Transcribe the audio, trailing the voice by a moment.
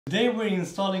Today we're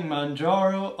installing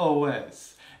Manjaro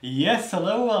OS. Yes,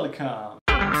 hello, welcome!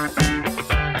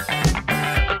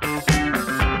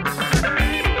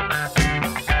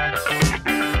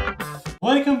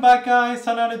 Welcome back guys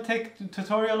to another tech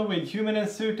tutorial with Human and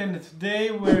Suten, and today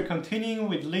we're continuing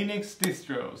with Linux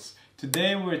distros.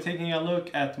 Today we're taking a look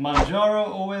at Manjaro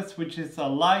OS, which is a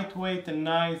lightweight and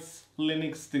nice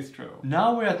Linux distro.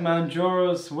 Now we're at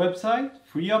Manjaro's website,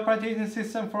 free operating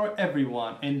system for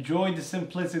everyone. Enjoy the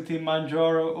simplicity,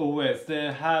 Manjaro OS.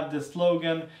 They have the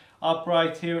slogan up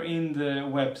right here in the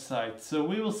website. So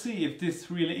we will see if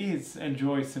this really is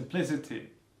enjoy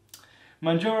simplicity.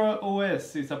 Manjaro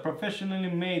OS is a professionally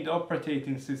made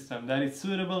operating system that is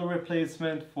suitable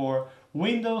replacement for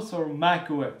Windows or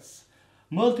Mac OS.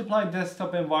 Multiple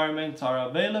desktop environments are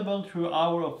available through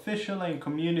our official and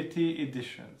community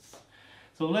editions.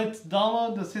 So let's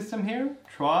download the system here,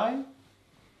 try.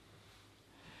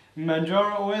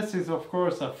 Manjaro OS is of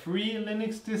course a free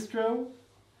Linux distro.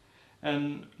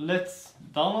 And let's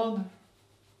download.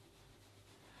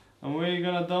 And we're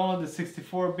gonna download the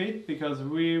 64-bit because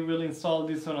we will install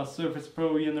this on a Surface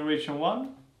Pro Generation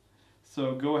 1.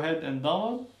 So go ahead and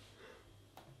download.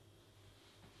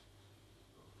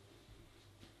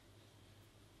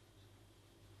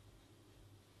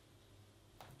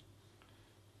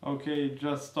 Okay, it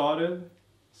just started,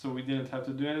 so we didn't have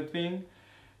to do anything.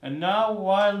 And now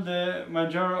while the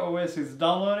Manjaro OS is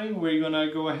downloading, we're gonna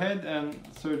go ahead and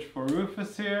search for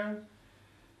Rufus here.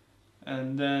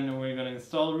 And then we're gonna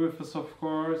install Rufus, of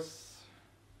course.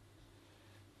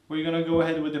 We're gonna go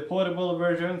ahead with the portable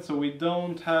version, so we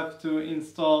don't have to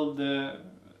install the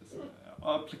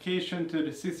application to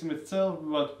the system itself,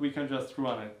 but we can just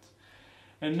run it.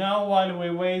 And now while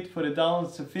we wait for the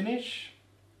downloads to finish,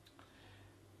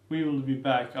 we will be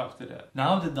back after that.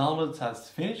 Now the downloads has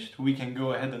finished, we can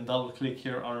go ahead and double click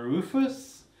here on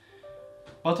Rufus.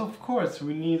 But of course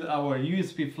we need our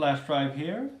USB flash drive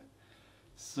here.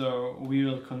 So we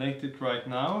will connect it right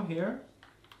now here.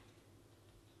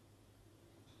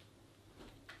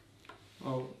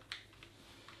 Oh,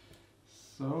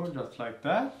 so just like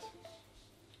that.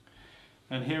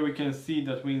 And here we can see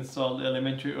that we installed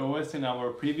Elementary OS in our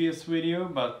previous video,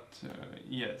 but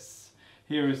yes.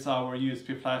 Here is our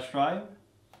USB flash drive.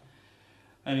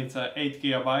 And it's a 8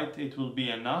 GB, it will be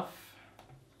enough.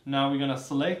 Now we're gonna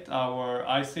select our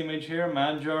IC image here,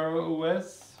 Manjaro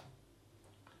OS.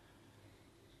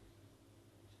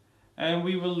 And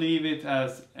we will leave it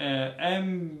as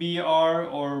MBR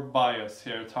or BIOS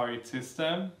here, target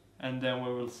system, and then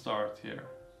we will start here.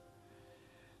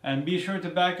 And be sure to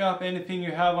back up anything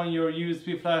you have on your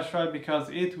USB flash drive because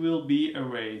it will be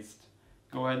erased.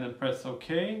 Go ahead and press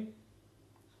OK.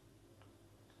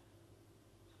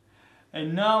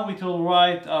 And now it will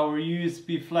write our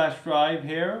USB flash drive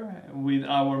here with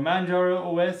our Manjaro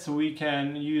OS, so we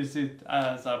can use it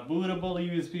as a bootable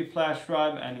USB flash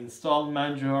drive and install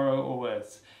Manjaro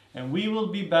OS. And we will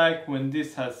be back when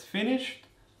this has finished.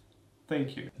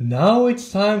 Thank you. Now it's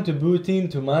time to boot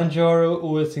into Manjaro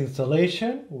OS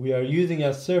installation. We are using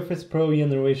a Surface Pro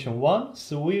Generation 1,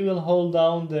 so we will hold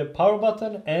down the power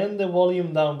button and the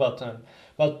volume down button.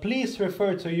 But please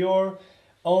refer to your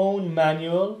own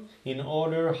manual in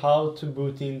order how to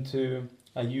boot into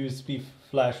a USB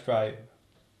flash drive.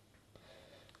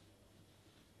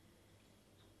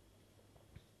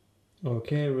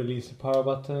 Okay, release the power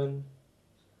button.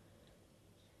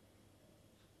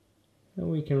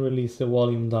 And we can release the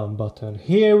volume down button.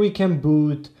 Here we can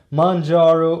boot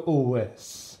Manjaro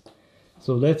OS.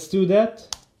 So let's do that.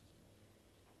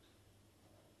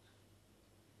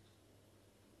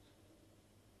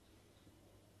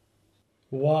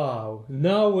 Wow,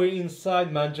 now we're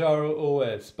inside Manjaro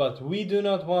OS, but we do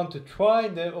not want to try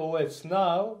the OS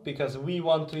now because we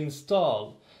want to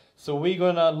install. So we're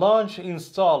gonna launch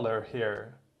installer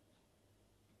here.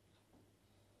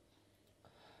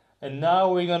 And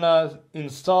now we're gonna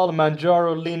install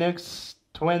Manjaro Linux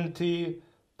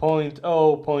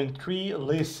 20.0.3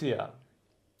 Lycia.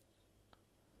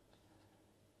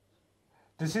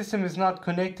 The system is not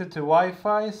connected to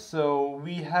Wi-Fi, so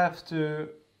we have to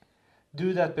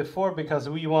do that before because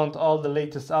we want all the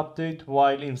latest update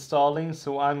while installing,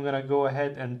 so I'm gonna go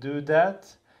ahead and do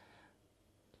that.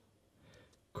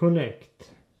 Connect.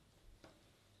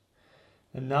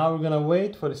 And now we're gonna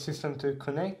wait for the system to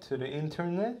connect to the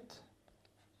internet.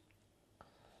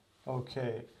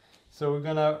 Okay, so we're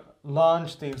gonna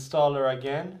launch the installer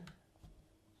again.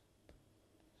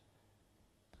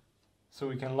 So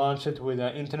we can launch it with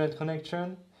an internet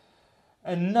connection.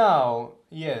 And now,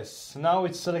 yes, now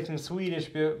it's selecting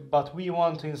Swedish, but we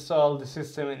want to install the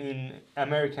system in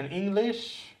American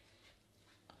English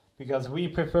because we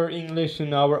prefer English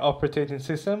in our operating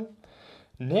system.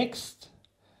 Next.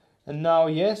 And now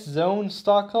yes, zone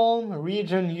Stockholm,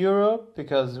 region Europe,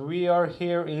 because we are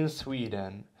here in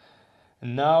Sweden.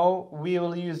 And now we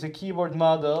will use the keyboard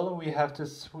model. We have to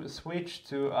switch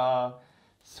to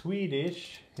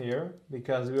Swedish here,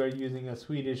 because we are using a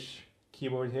Swedish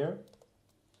keyboard here.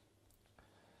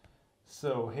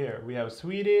 So here we have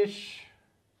Swedish,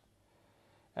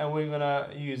 and we're gonna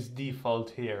use default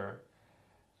here.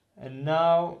 And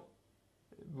now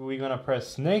we're gonna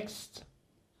press next.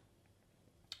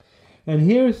 And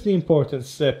here's the important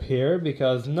step here,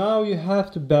 because now you have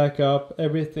to back up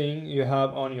everything you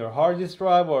have on your hard disk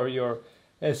drive or your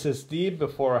SSD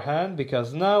beforehand,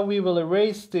 because now we will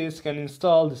erase disk and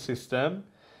install the system.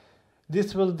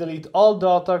 This will delete all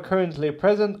data currently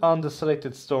present on the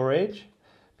selected storage,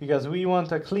 because we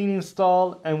want a clean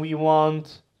install and we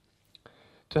want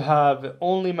to have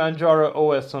only Manjaro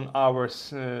OS on our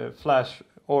flash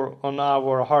or on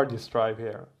our hard disk drive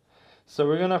here. So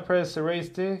we're gonna press erase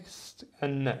disk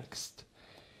and next.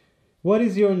 What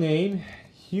is your name?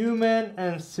 Human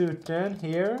and Suten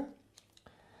here.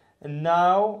 And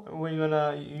now we're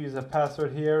gonna use a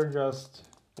password here, just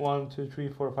 1, 2, 3,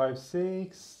 4, 5,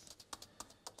 6.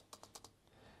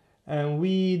 And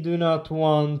we do not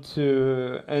want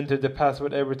to enter the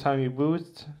password every time you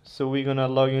boot, so we're gonna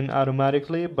log in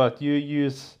automatically, but you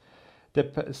use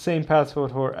the same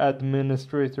password for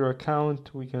administrator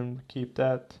account. We can keep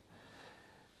that.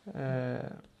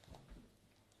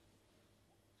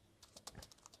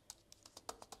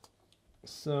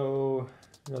 So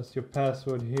just your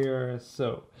password here.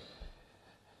 So,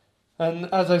 and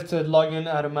as I said, log in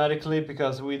automatically,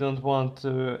 because we don't want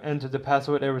to enter the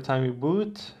password every time we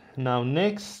boot. Now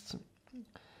next,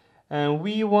 and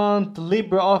we want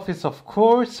Libreoffice, of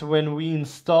course, when we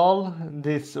install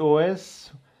this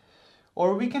OS.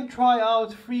 Or we can try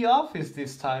out FreeOffice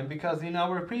this time, because in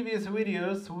our previous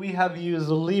videos we have used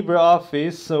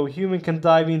LibreOffice, so Human can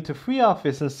dive into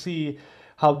FreeOffice and see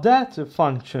how that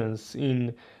functions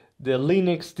in the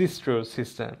Linux distro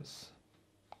systems.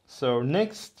 So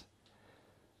next,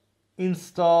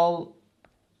 install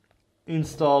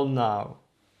now.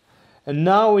 And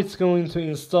now it's going to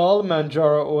install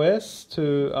Manjaro OS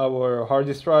to our hard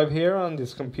disk drive here on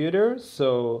this computer.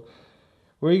 So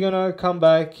we're gonna come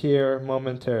back here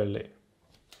momentarily.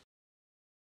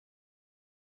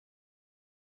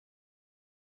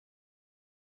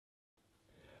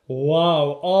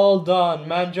 Wow, all done.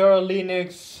 Manjaro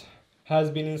Linux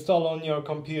has been installed on your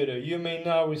computer. You may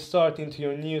now restart into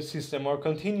your new system or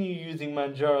continue using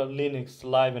Manjaro Linux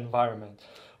live environment.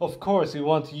 Of course, we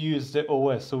want to use the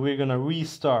OS, so we're gonna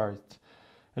restart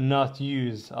and not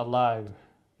use a live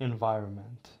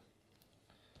environment.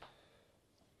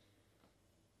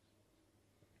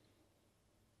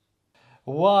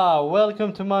 Wow,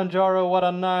 welcome to Manjaro. What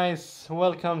a nice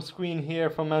welcome screen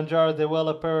here from Manjaro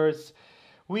developers.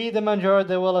 We, the Manjaro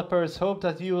developers, hope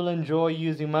that you will enjoy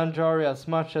using Manjaro as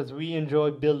much as we enjoy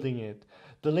building it.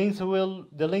 The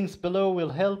links below will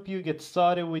help you get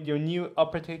started with your new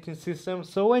operating system,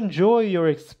 so enjoy your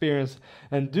experience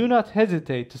and do not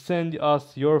hesitate to send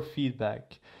us your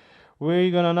feedback. We're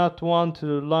gonna not want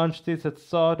to launch this at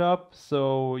startup,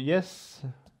 so yes.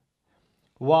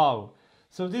 Wow.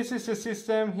 So this is the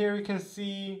system. Here you can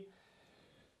see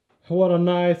what a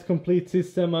nice complete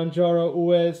system, Manjaro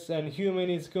OS, and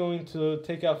Human is going to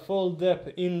take a full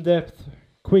in-depth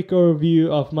quick overview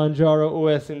of Manjaro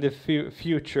OS in the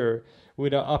future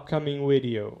with an upcoming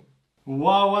video.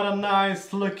 Wow, what a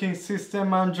nice looking system,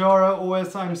 Manjaro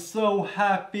OS. I'm so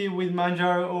happy with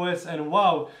Manjaro OS, and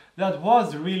wow, that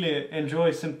was really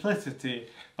enjoy simplicity.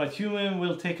 But Human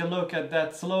will take a look at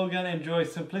that slogan, enjoy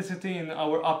simplicity. In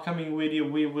our upcoming video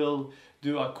we will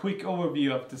do a quick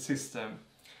overview of the system.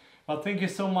 But thank you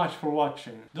so much for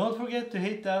watching. Don't forget to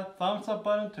hit that thumbs up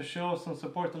button to show some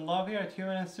support and love here at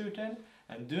Human and Suten.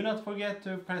 And do not forget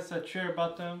to press that share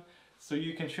button so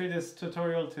you can share this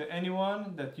tutorial to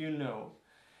anyone that you know.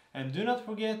 And do not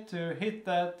forget to hit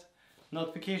that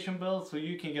notification bell so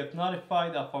you can get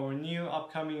notified of our new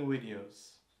upcoming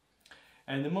videos.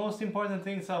 And the most important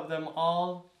things of them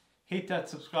all, hit that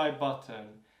subscribe button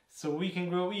so we can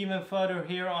grow even further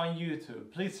here on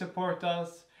YouTube. Please support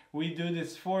us. We do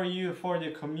this for you, for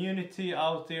the community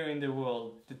out there in the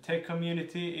world. The tech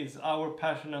community is our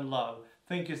passion and love.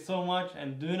 Thank you so much,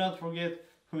 and do not forget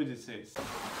who this is.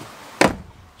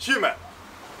 Human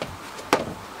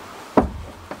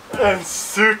and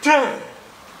Suten!